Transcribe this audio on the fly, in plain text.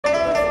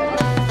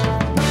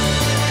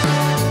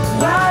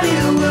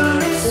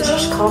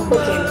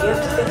complicated. You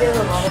have to figure a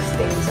lot of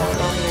things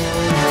out on your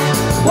own.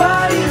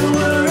 Why you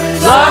were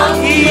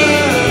lucky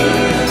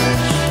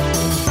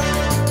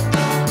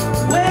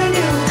when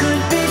you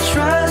could be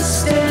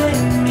trusting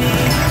me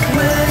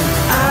when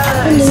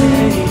I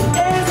say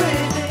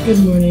everything. Good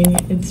morning.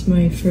 It's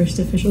my first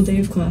official day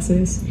of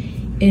classes,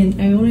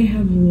 and I only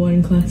have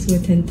one class to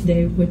attend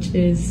today, which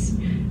is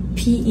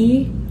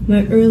PE.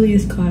 My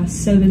earliest class,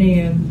 7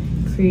 a.m.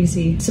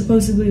 Crazy.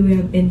 Supposedly we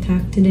have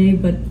Intact today,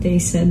 but they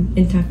said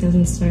Intact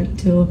doesn't start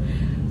till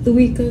the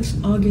week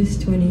of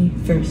August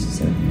 21st,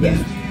 so yeah.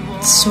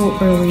 It's so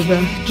early,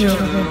 bro.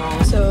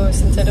 So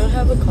since I don't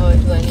have a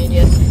college lanyard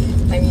yet,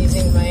 I'm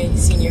using my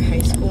senior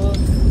high school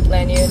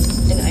lanyard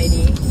and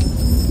ID.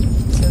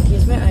 So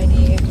here's my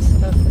ID. It's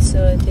a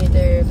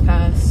facilitator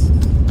pass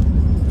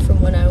from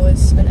when I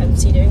was an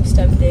MC during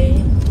STEM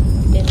Day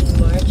in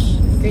March.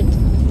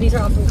 These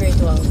are all from grade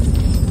 12.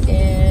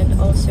 And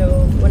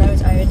also when I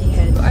was IRD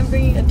head. I'm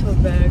bringing a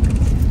tote bag,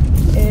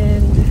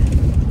 and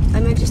I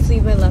might just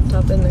leave my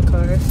laptop in the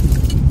car.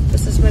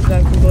 This is my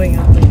bag for going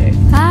out later.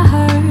 I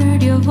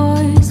heard your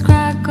voice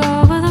crack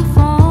over the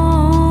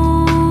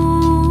phone.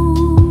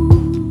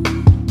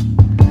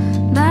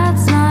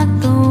 That's not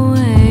the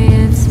way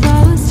it's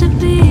supposed to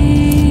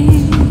be.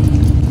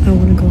 I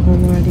want to go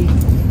home already.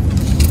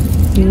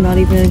 You're not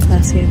even in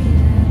class yet.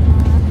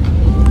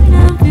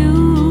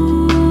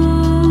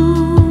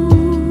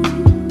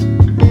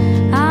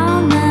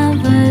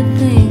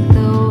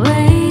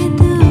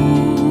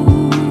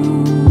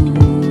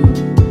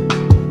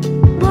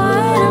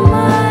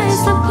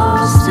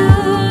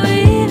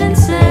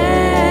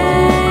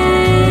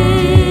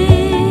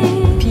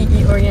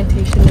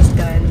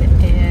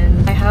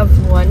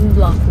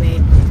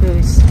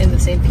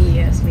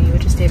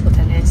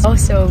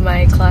 Also,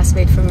 my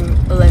classmate from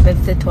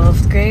 11th to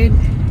 12th grade,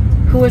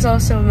 who was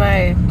also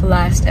my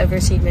last ever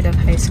seatmate of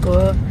high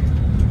school,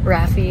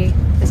 Rafi,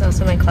 is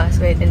also my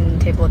classmate in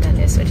table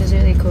tennis, which is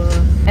really cool.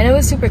 And it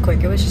was super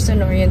quick. It was just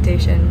an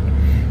orientation.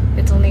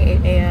 It's only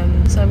 8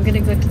 a.m. So I'm gonna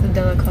go to the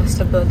De La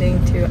Costa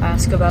building to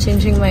ask about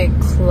changing my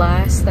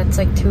class that's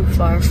like too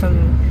far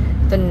from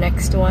the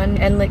next one.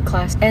 And like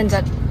class ends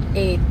at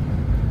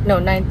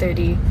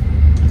 9:30.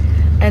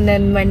 And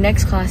then my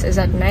next class is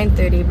at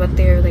 9:30, but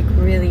they're like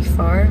really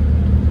far.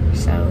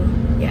 So,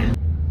 yeah.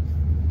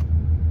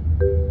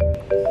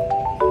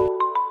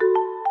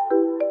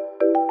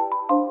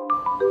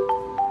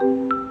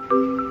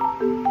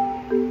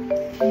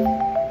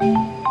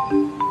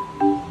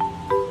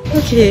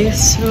 Okay,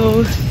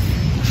 so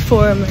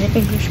for my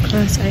English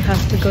class, I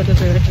have to go to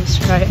the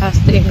registrar. I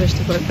asked the English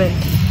department,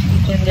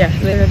 and yeah,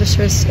 the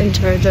registrar is in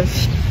charge of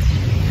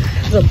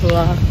the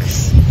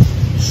blocks.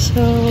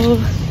 So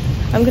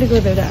I'm gonna go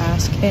there to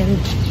ask, and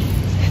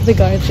the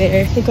guard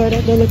there, the guard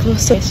at De La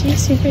Costa, she's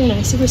super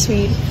nice, super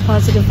sweet,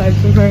 positive vibe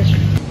from her.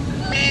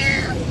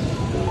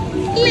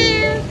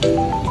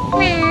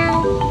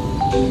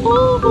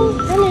 Oh,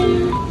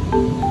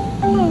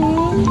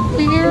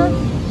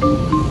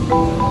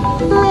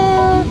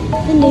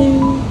 hello. Hello.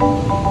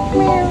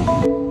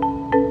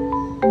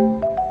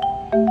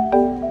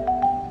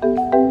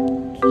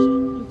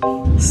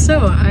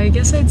 So, I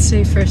guess I'd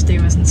say first day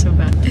wasn't so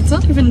bad. It's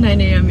not even 9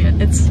 a.m.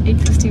 yet, it's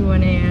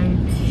 8:51 a.m.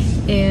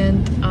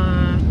 and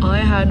all I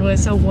had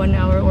was a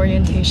 1-hour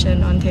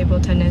orientation on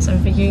table tennis. I'm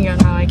figuring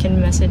out how I can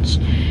message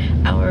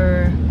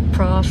our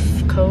prof,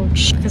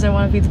 coach, because I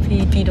want to be the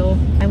PE beetle.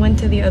 I went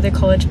to the other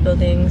college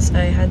buildings.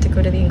 I had to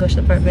go to the English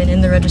department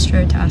and the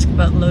registrar to ask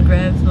about load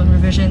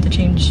revision to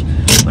change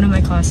one of my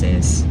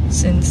classes,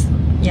 since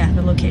yeah,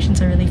 the locations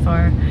are really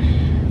far.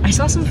 I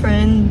saw some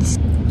friends.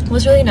 It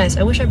was really nice.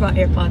 I wish I brought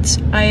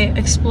AirPods. I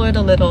explored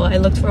a little. I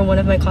looked for one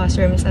of my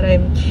classrooms that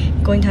I'm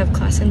going to have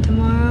class in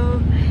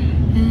tomorrow,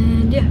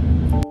 and yeah.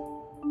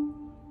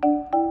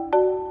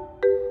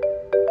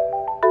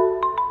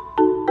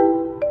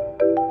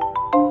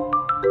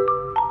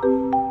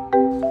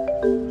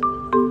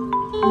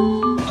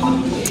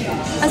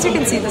 As you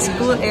can see, the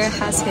school air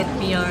has hit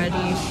me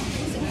already.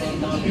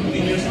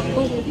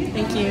 Oh,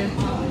 thank you.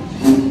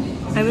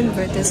 I'm in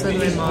Vertis with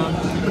my mom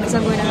because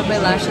I'm going to have my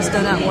lashes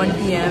done at 1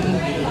 p.m.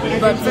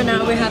 But for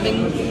now, we're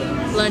having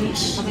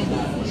lunch.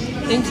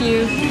 Thank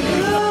you.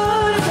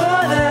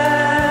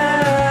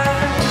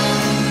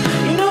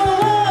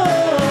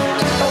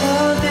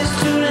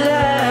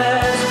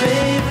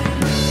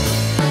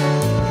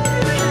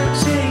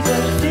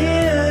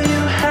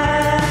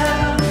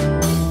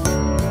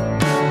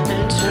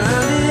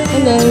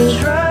 Hello.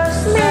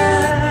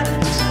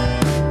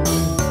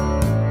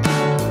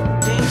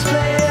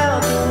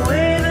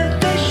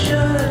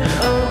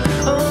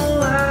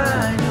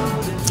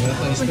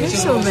 You're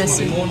so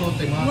messy.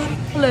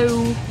 Hello.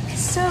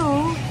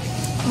 So,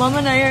 Mom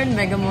and I are in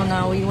Mega Mall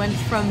now. We went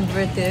from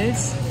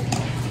Vertis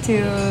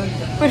to,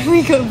 where do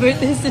we go?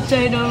 Vertis to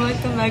China,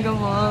 went to Mega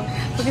Mall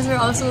because we're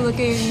also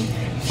looking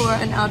for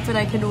an outfit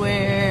I can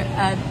wear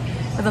at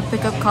the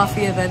Pickup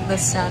Coffee event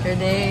this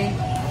Saturday.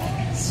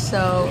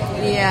 So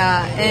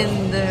yeah,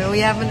 and we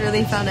haven't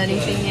really found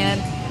anything yet.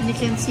 You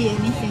can't see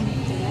anything.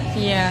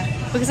 Yeah,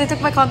 because I took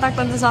my contact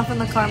lenses off in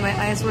the car, my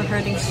eyes were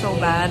hurting so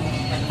bad.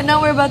 And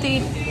now we're about to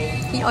eat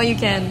all you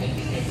can.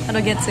 I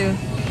don't get to.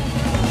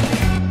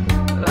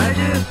 I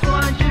just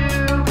want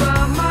you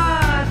by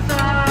my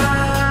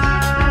side.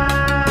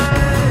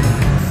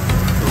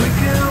 We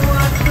can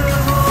watch the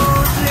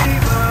whole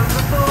thing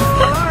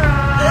before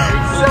I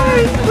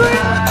Sorry,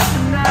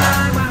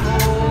 tonight, my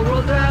whole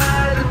world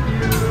dies with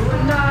you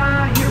and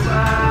I here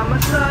by my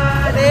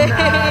side.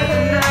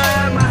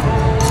 Tonight, my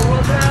whole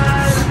world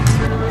dies with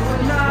you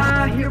and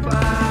I here by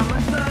my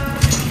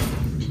side.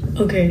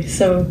 Okay,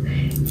 so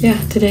yeah,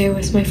 today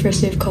was my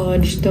first day of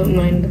college. Don't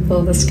mind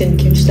all the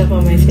skincare stuff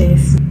on my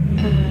face.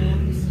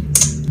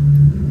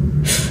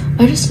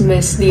 I just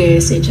miss the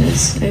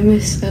ASHS. I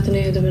miss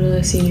Ateneo de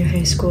Manila Senior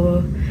High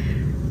School.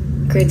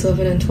 Grades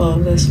 11 and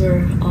 12, those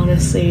were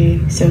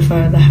honestly so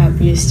far the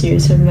happiest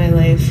years of my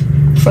life.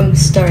 From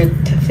start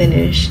to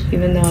finish,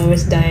 even though I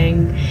was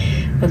dying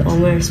with all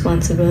my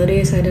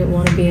responsibilities, I didn't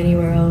want to be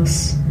anywhere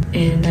else.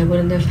 And I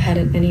wouldn't have had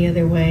it any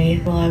other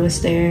way while I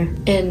was there.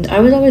 And I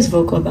was always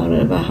vocal about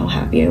it, about how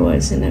happy I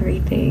was and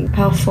everything,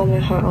 how full my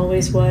heart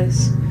always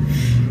was.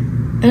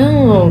 I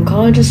don't know,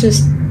 college is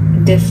just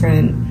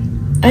different.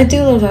 I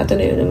do love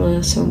Ateneo de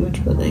Manila so much,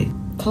 but like,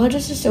 college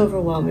is just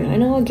overwhelming. I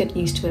know I'll get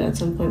used to it at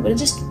some point, but it's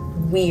just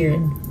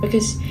weird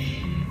because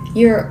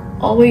you're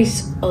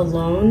always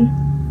alone.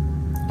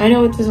 I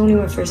know it was only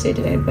my first day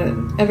today, but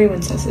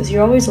everyone says this.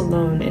 You're always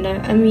alone, and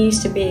I'm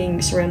used to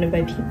being surrounded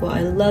by people.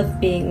 I love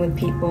being with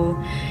people.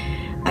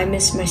 I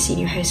miss my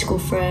senior high school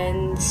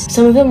friends.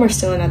 Some of them are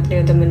still in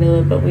Ateneo de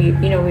Manila, but we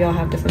all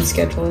have different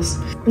schedules.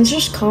 It's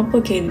just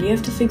complicated. You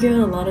have to figure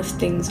a lot of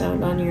things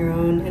out on your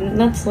own, and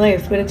that's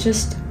life, but it's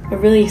just a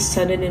really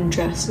sudden and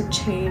drastic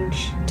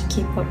change to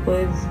keep up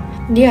with.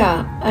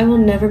 Yeah, I will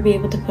never be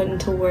able to put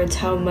into words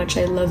how much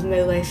I love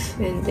my life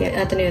in the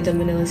Ateneo de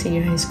Manila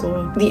Senior High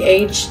School. The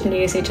H in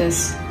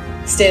ASHS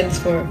stands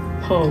for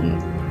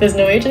home. There's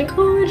no H in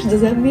college?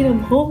 Does that mean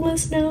I'm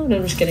homeless now? No,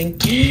 I'm just kidding.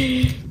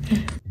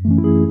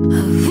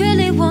 I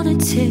really wanna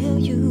tell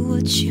you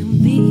what you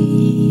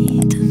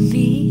mean to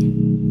me,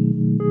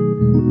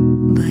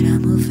 but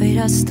I'm afraid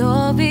our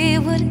story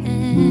would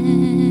end.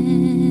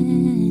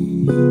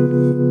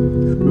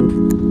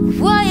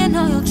 Weighing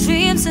all your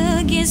dreams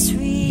against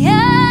reality,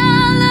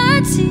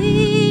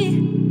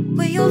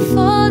 where you're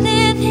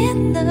falling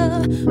in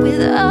love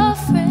with a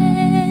friend.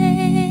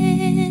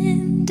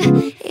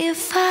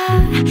 If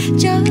I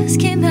just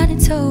came out and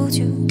told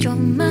you you're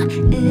my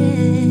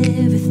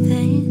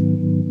everything,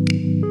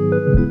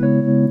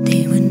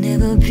 they would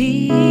never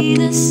be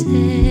the same.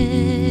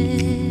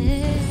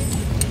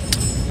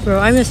 Bro,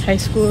 I miss high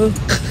school.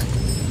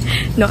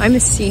 No, I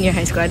miss senior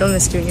high school. I don't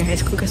miss junior high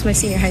school because my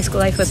senior high school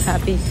life was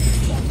happy.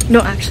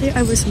 No, actually,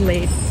 I was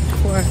late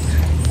for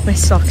my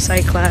sock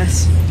sci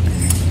class,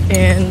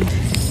 and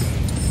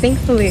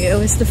thankfully it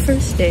was the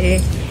first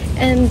day,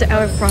 and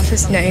our prof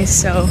is nice,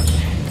 so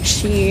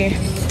she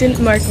didn't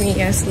mark me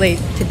as late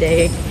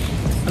today.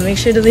 I'll make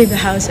sure to leave the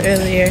house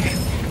earlier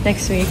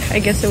next week. I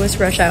guess it was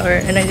rush hour,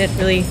 and I didn't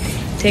really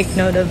take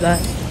note of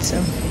that.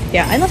 So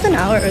yeah, I left an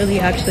hour early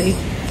actually,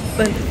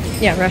 but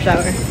yeah, rush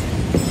hour.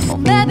 Or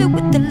maybe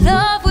with the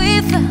love we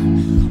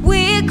found,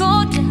 we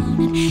go down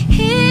in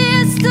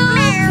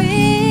history.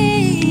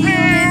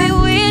 Maybe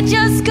we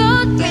just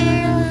go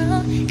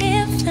down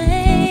in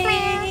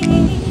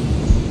flames.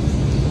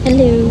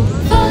 Hello.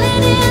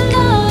 Falling in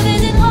love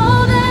isn't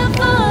all that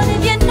fun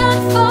if you're not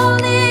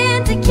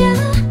falling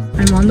together.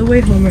 I'm on the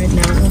way home right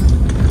now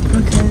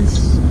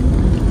because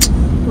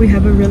we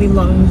have a really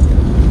long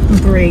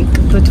break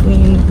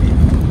between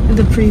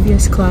the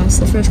previous class,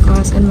 the first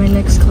class, and my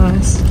next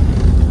class.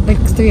 Like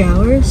 3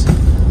 hours.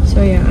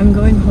 So yeah, I'm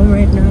going home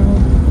right now.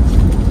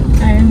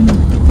 I'm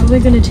probably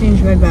gonna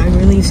change my bag,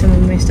 relieve some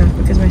of my stuff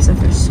because my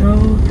stuff is so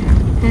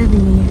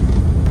heavy.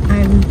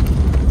 I'm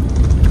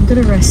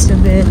gonna rest a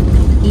bit,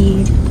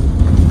 eat.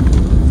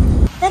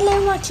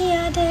 Hello,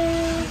 macchiato.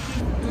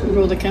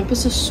 Bro, the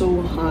campus is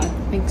so hot.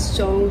 Like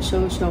so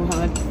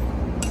hot.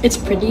 It's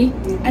pretty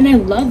and I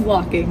love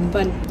walking,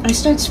 but I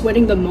start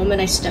sweating the moment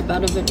I step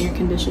out of an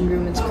air-conditioned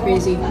room. It's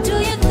crazy. Do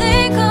you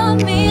think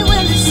of me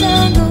when the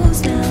sun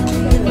goes down?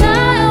 And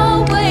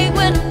I awake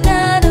when I'm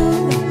not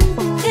awake.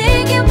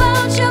 Thinking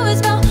about you is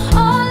about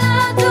all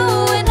I do,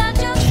 and I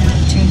just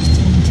Changed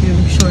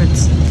into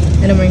shorts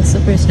and I'm wearing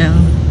slippers now.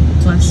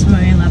 Plus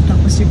my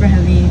laptop was super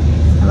heavy.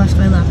 I left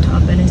my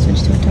laptop and I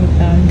switched to a tote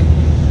bag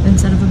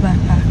instead of a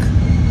backpack.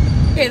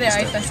 Okay, there,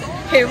 I press it.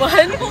 Okay, 1,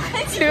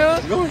 2,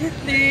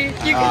 3.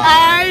 You can.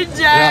 Hi,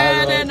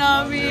 Jen and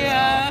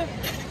Amia.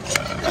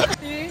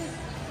 3,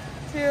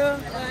 2,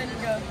 1,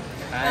 go.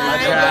 Hi,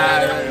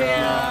 Jen and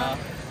Amia.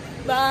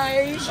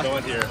 Bye. No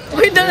one here.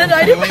 Wait, no,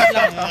 I didn't.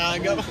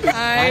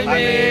 Hi,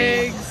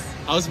 Migs.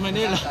 How's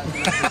Manila?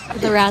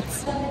 The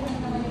rats.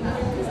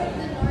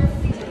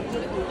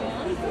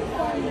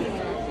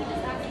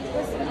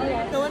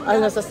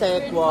 Ano sa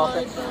sidewalk.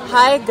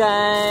 Hi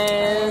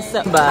guys.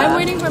 I'm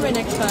waiting for my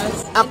next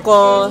class.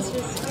 Ako,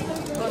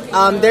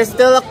 there's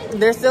still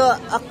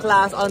a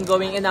class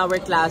ongoing in our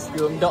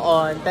classroom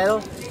doon.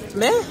 Pero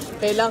Meh,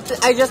 okay lang.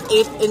 I just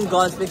ate in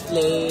Gone with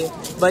Play,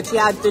 but she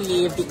had to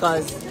leave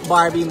because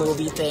Barbie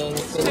movie things.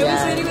 I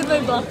was waiting with my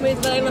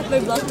blockmates, but I left my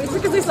blockmates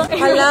because I saw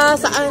Hala,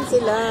 saan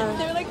sila?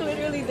 they were like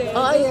literally there.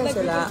 Oh, ayan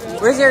sila.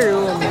 Where's your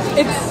room?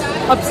 It's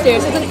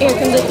upstairs. It's an air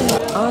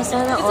conditioner. Oh,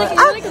 sana all. It's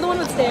like the one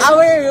with stairs.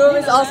 Our room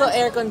is also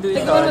air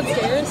conditioned. Like the one with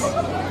stairs.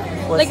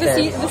 Like the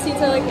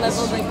seats are like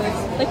leveled like this.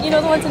 Like you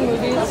know the ones in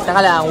movies.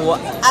 Saka lang.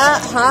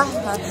 Ha?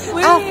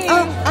 Wait.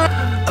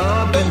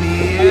 Up in the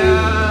air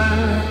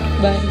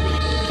Bye.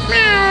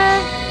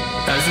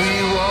 as we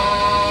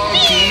walk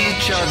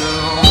each other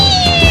home.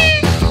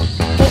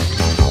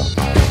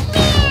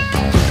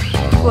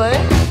 What?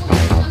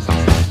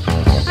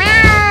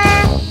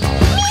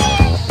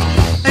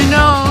 I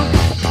know.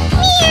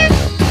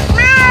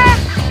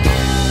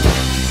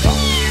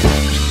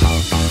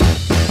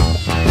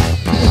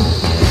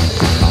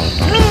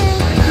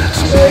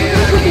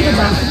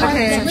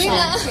 Okay.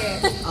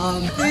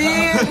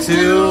 3,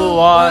 2,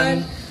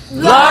 1.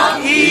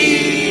 Lucky!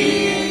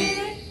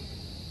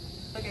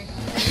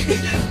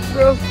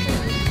 Bro.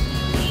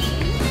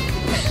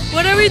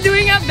 What are we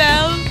doing at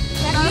Belle?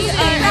 We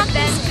are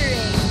adventuring.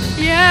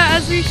 Yeah,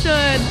 as we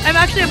should. I'm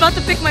actually about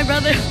to pick my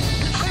brother.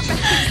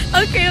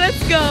 Okay,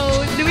 let's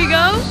go. Do we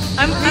go?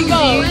 I'm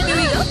go. Do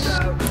we go?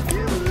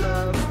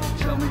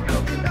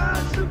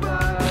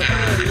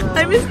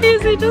 I miss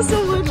Casey just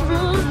so much,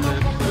 bro.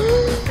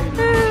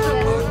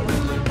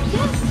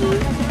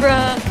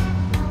 Bruh,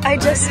 I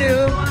just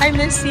do. I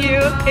miss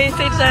you,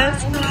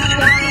 HHS.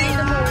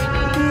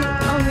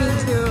 Oh, me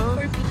too.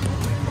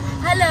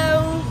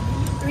 Hello,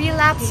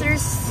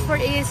 relapsers for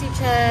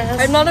ASHS.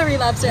 I'm not a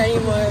relapser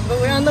anymore,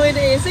 but we're on the way to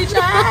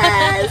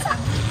ASHS.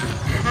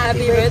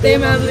 Happy birthday,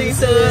 Ma'am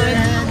Lisa.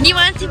 You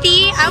want to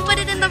be? I'll put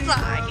it in the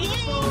vlog.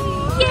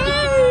 Yay!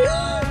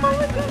 Oh my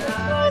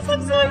goodness,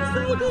 I'm so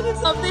excited.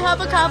 Stop, they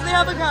have a calf, they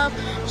have a calf.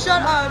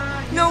 Shut up.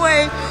 No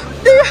way.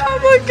 They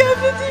have a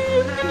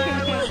cafeteria.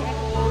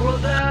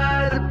 World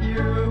eyes of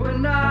you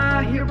and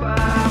I here by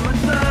my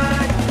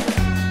side.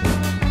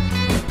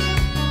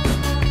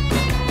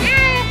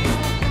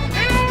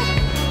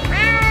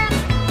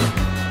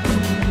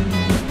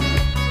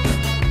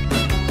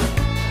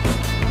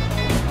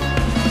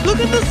 Look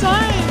at the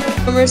sign.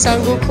 Summer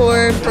Sango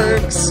Core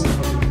Perks.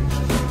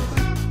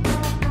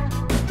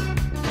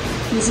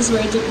 This is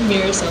where I took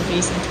mirror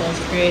selfies in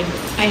 12th grade.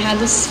 I had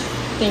this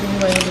thing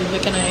where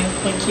Ludwig and I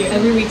went here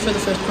every week for the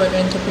first quarter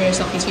and took mirror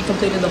selfies. We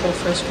completed the whole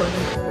first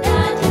quarter.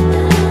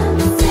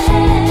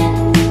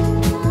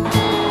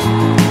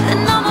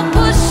 And I'ma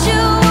push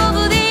you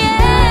over the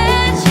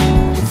edge.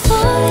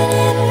 Falling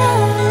in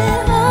love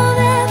and all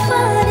that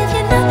fun if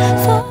you're not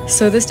falling.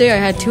 So this day I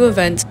had 2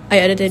 events. I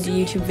edited a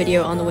YouTube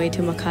video on the way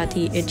to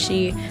Makati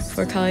Itchy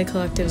for Kali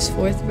Collective's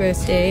 4th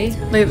birthday.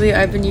 Lately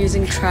I've been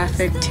using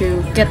traffic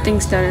to get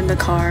things done in the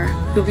car.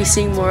 You'll be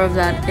seeing more of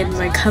that in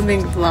my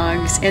coming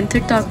vlogs and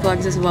TikTok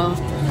vlogs as well.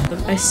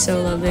 I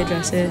so love their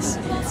dresses.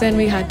 Then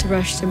we had to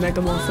rush to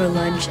Mega Mall for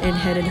lunch and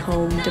headed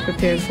home to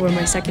prepare for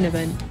my second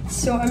event.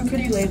 So I'm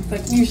pretty late,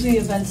 but usually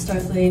events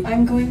start late.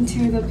 I'm going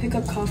to the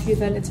Pickup Coffee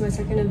event. It's my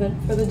second event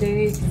for the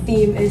day.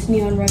 Theme is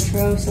neon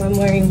retro, so I'm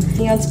wearing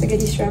neon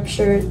spaghetti strap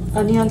shirt,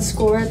 a neon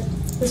skirt,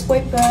 this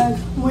white bag,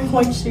 my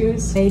white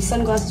shoes, my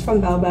sunglasses from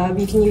Baobab.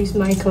 You can use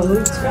my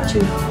code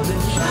SCRATCHY.